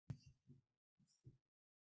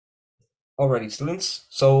Alrighty, students.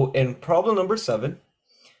 So in problem number 7,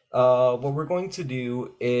 what we're going to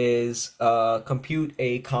do is compute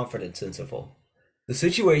a confidence interval. The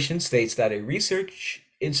situation states that a research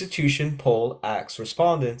institution poll asks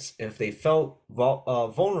respondents if they felt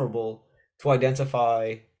vulnerable to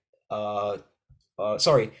identify, uh,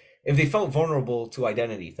 if they felt vulnerable to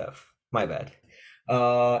identity theft. My bad.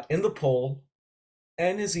 In the poll,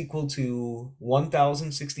 n is equal to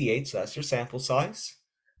 1068, so that's your sample size.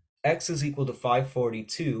 X is equal to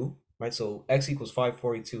 542, right? So X equals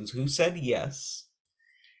 542 is who said yes.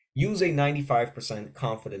 Use a 95%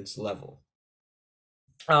 confidence level.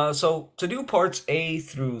 So to do parts A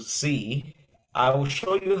through C, I will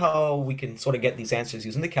show you how we can sort of get these answers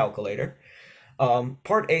using the calculator.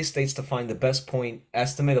 Part A states to find the best point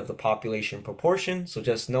estimate of the population proportion. So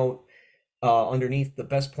just note underneath the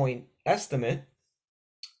best point estimate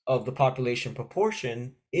of the population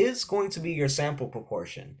proportion is going to be your sample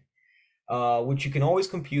proportion. Which you can always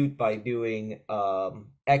compute by doing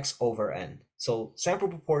x over n. So sample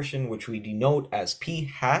proportion, which we denote as p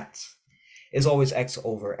hat, is always x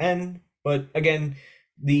over n. But again,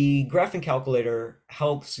 the graphing calculator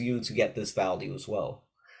helps you to get this value as well.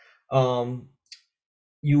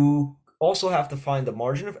 You also have to find the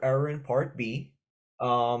margin of error in part B.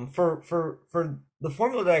 For the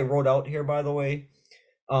formula that I wrote out here, by the way,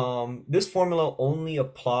 this formula only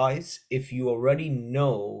applies if you already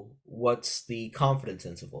know what's the confidence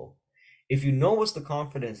interval. If you know what's the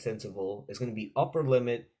confidence interval, it's going to be upper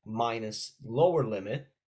limit minus lower limit,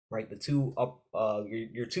 right? The two up,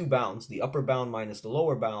 your two bounds, the upper bound minus the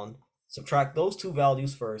lower bound. Subtract those two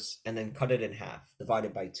values first, and then cut it in half,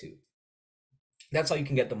 divided by 2. That's how you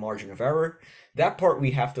can get the margin of error. That part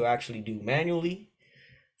we have to actually do manually.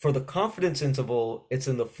 For the confidence interval, it's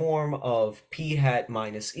in the form of p hat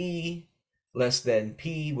minus e less than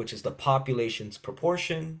p, which is the population's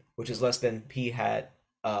proportion, which is less than p hat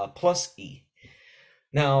plus e.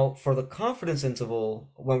 Now, for the confidence interval,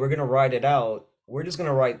 when we're going to write it out, we're just going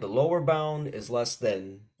to write the lower bound is less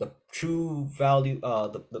than the true value,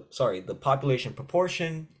 the population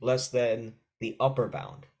proportion less than the upper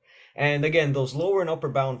bound. And again, those lower and upper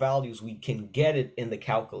bound values, we can get it in the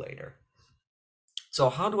calculator. So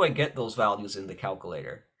how do I get those values in the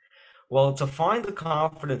calculator? Well, to find the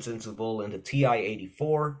confidence interval in the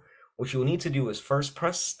Ti84, what you'll need to do is first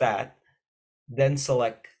press stat, then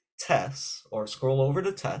select tests, or scroll over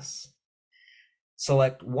to tests.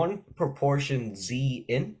 Select one proportion z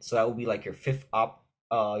in, so that will be like your fifth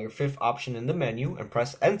option in the menu, and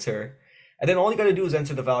press enter. And then all you got to do is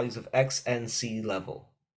enter the values of x and c level.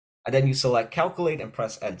 And then you select calculate and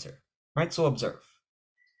press enter. Right? So observe.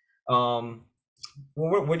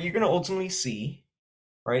 What you're going to ultimately see,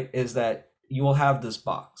 right, is that you will have this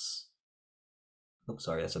box. Oops,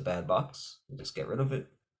 sorry, that's a bad box. Just get rid of it.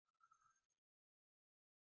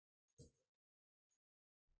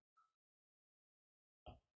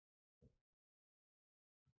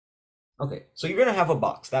 Okay, so you're going to have a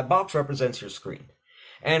box. That box represents your screen.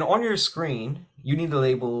 And on your screen, you need to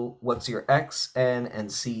label what's your X, N,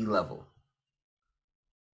 and C level.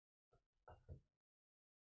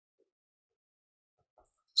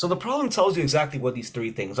 So the problem tells you exactly what these three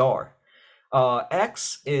things are.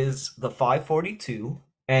 X is the 542,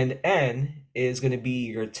 and N is going to be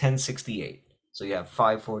your 1068. So you have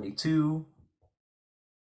 542,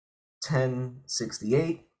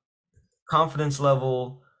 1068. Confidence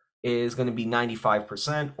level is going to be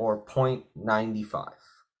 95% or 0.95.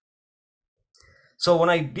 So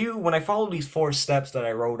when I follow these 4 steps that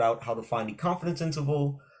I wrote out how to find the confidence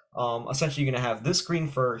interval, essentially you're going to have this screen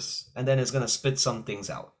first, and then it's going to spit some things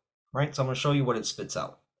out, right? So I'm going to show you what it spits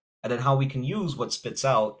out, and then how we can use what spits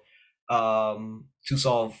out to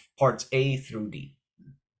solve parts A through D.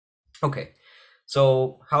 Okay,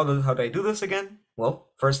 so how do I do this again? Well,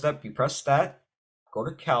 first step, you press stat, go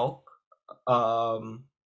to calc,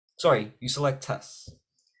 you select tests.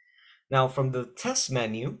 Now from the test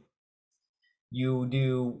menu, you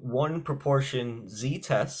do one proportion z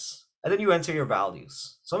tests, and then you enter your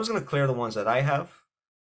values. So I'm just going to clear the ones that I have.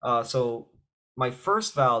 So my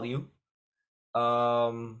first value,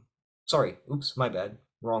 oops, my bad,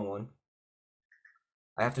 wrong one.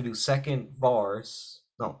 I have to do second vars,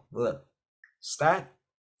 stat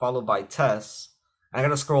followed by tests. I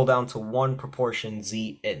gotta scroll down to one proportion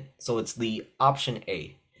z in. So it's the option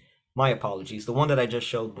A. My apologies. The one that I just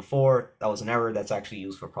showed before, that was an error. That's actually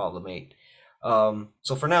used for problem 8.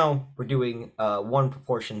 So for now, we're doing one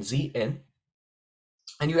proportion z in,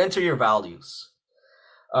 and you enter your values.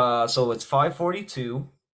 So it's 542.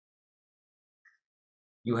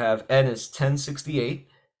 You have n is 1068,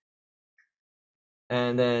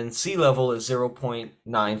 and then C level is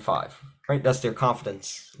 0.95, right? That's their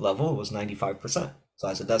confidence level. It was 95%. So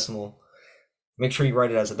as a decimal, make sure you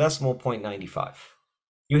write it as a decimal, 0.95.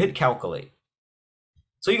 You hit calculate.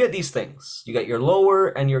 So you get these things. You get your lower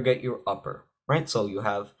and you get your upper, right? So you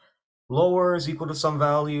have lower is equal to some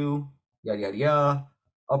value, yada, yada, yada.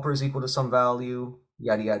 Upper is equal to some value,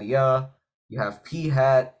 yada, yada, yada. You have p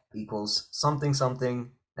hat equals something,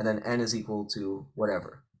 something, and then n is equal to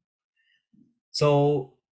whatever.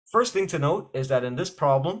 So first thing to note is that in this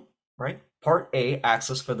problem, right, part A asks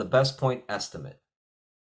us for the best point estimate.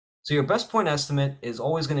 So your best point estimate is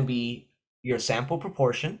always going to be your sample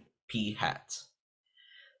proportion, p hat.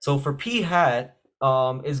 So for p hat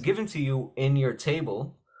is given to you in your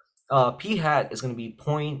table. P hat is going to be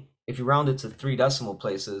point, if you round it to 3 decimal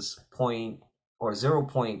places, point or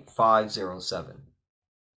 0.507.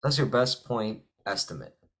 That's your best point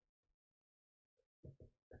estimate.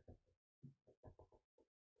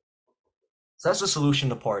 So that's the solution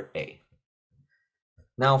to part A.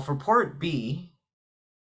 Now for part B,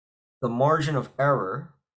 the margin of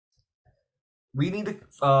error, we need to,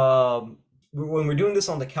 when we're doing this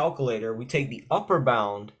on the calculator, we take the upper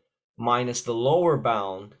bound minus the lower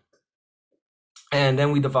bound, and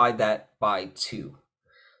then we divide that by 2.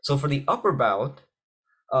 So for the upper bound,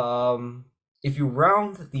 if you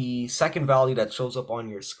round the second value that shows up on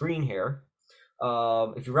your screen here,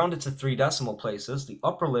 if you round it to 3 decimal places, the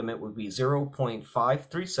upper limit would be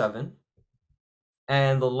 0.537,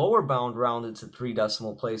 and the lower bound rounded to 3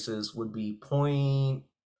 decimal places would be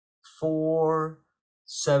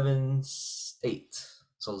 0.478.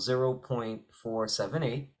 So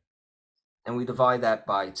 0.478, and we divide that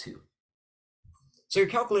by 2. So your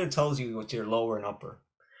calculator tells you what's your lower and upper.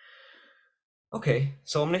 Okay,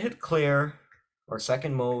 so I'm going to hit clear or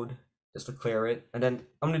second mode just to clear it, and then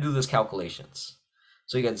I'm going to do this calculations.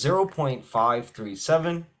 So you get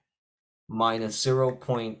 0.537 minus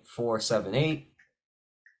 0.478.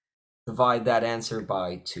 Divide that answer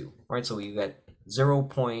by 2, right? So you get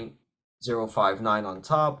 0.059 on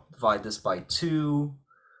top, divide this by 2.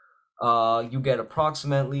 You get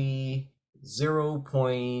approximately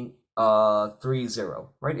 0.30,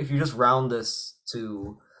 right? If you just round this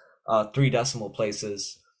to 3 decimal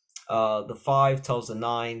places, the 5 tells the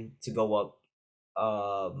 9 to go up.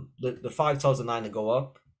 The 5 tells the 9 to go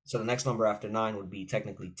up, so the next number after 9 would be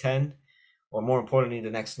technically 10, or more importantly, the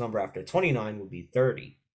next number after 29 would be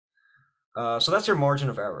 30. So that's your margin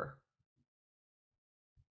of error.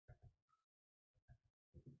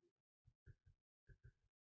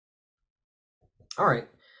 All right,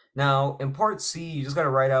 now in part C, you just got to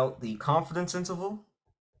write out the confidence interval.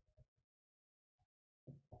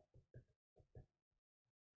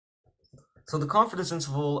 So the confidence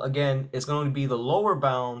interval, again, is going to be the lower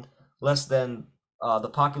bound less than the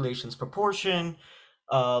population's proportion,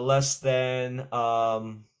 less than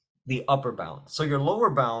the upper bound. So your lower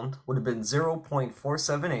bound would have been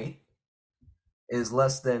 0.478 is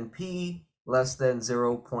less than p less than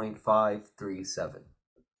 0.537.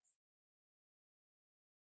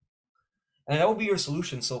 And that will be your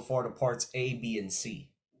solution so far to parts A, B, and C.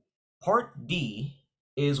 Part D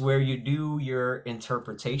is where you do your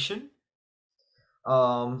interpretation.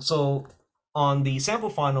 So on the sample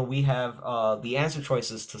final, we have the answer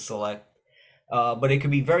choices to select, but it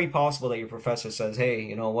could be very possible that your professor says, hey,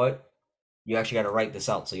 you know what? You actually got to write this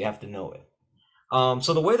out, so you have to know it.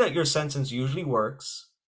 So the way that your sentence usually works,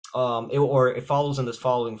 it follows in this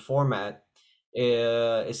following format,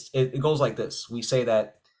 it goes like this. We say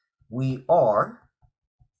that we are,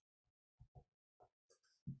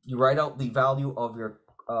 you write out the value of your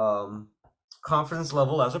confidence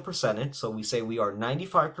level as a percentage. So we say we are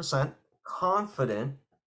 95% confident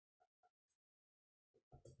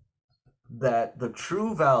that the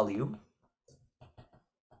true value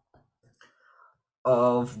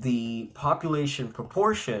of the population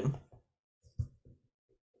proportion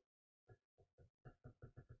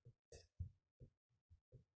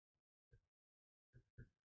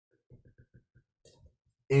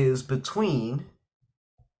is between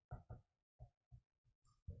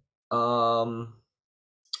the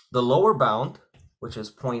lower bound, which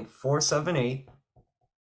is 0.478,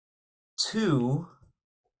 to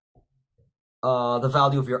the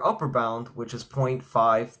value of your upper bound, which is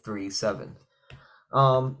 0.537.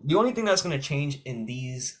 The only thing that's going to change in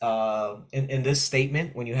these in this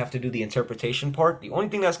statement, when you have to do the interpretation part, the only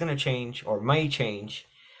thing that's going to change or may change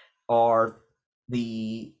are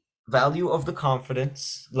the value of the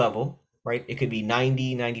confidence level, right? It could be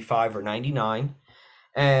 90, 95, or 99,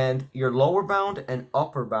 and your lower bound and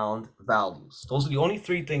upper bound values. Those are the only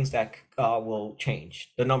 3 things that will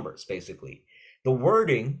change, the numbers, basically. The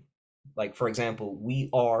wording Like, for example, we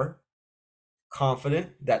are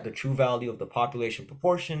confident that the true value of the population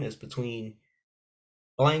proportion is between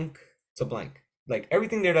blank to blank. Like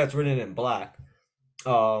everything there that's written in black,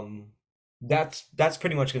 um, that's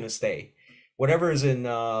pretty much gonna stay. Whatever is in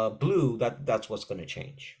blue, that's what's gonna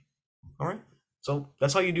change. All right. So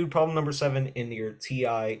that's how you do problem number 7 in your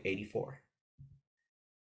TI-84.